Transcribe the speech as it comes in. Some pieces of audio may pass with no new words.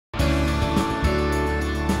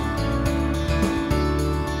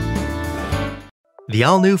The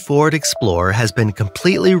all-new Ford Explorer has been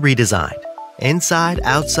completely redesigned, inside,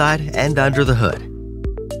 outside, and under the hood.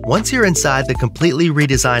 Once you're inside the completely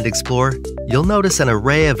redesigned Explorer, you'll notice an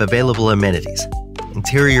array of available amenities.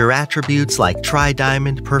 Interior attributes like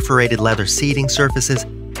tri-diamond perforated leather seating surfaces,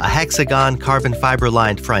 a hexagon carbon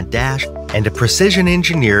fiber-lined front dash, and a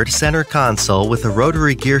precision-engineered center console with a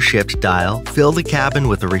rotary gear shift dial fill the cabin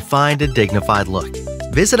with a refined and dignified look.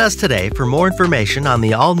 Visit us today for more information on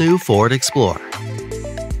the all-new Ford Explorer.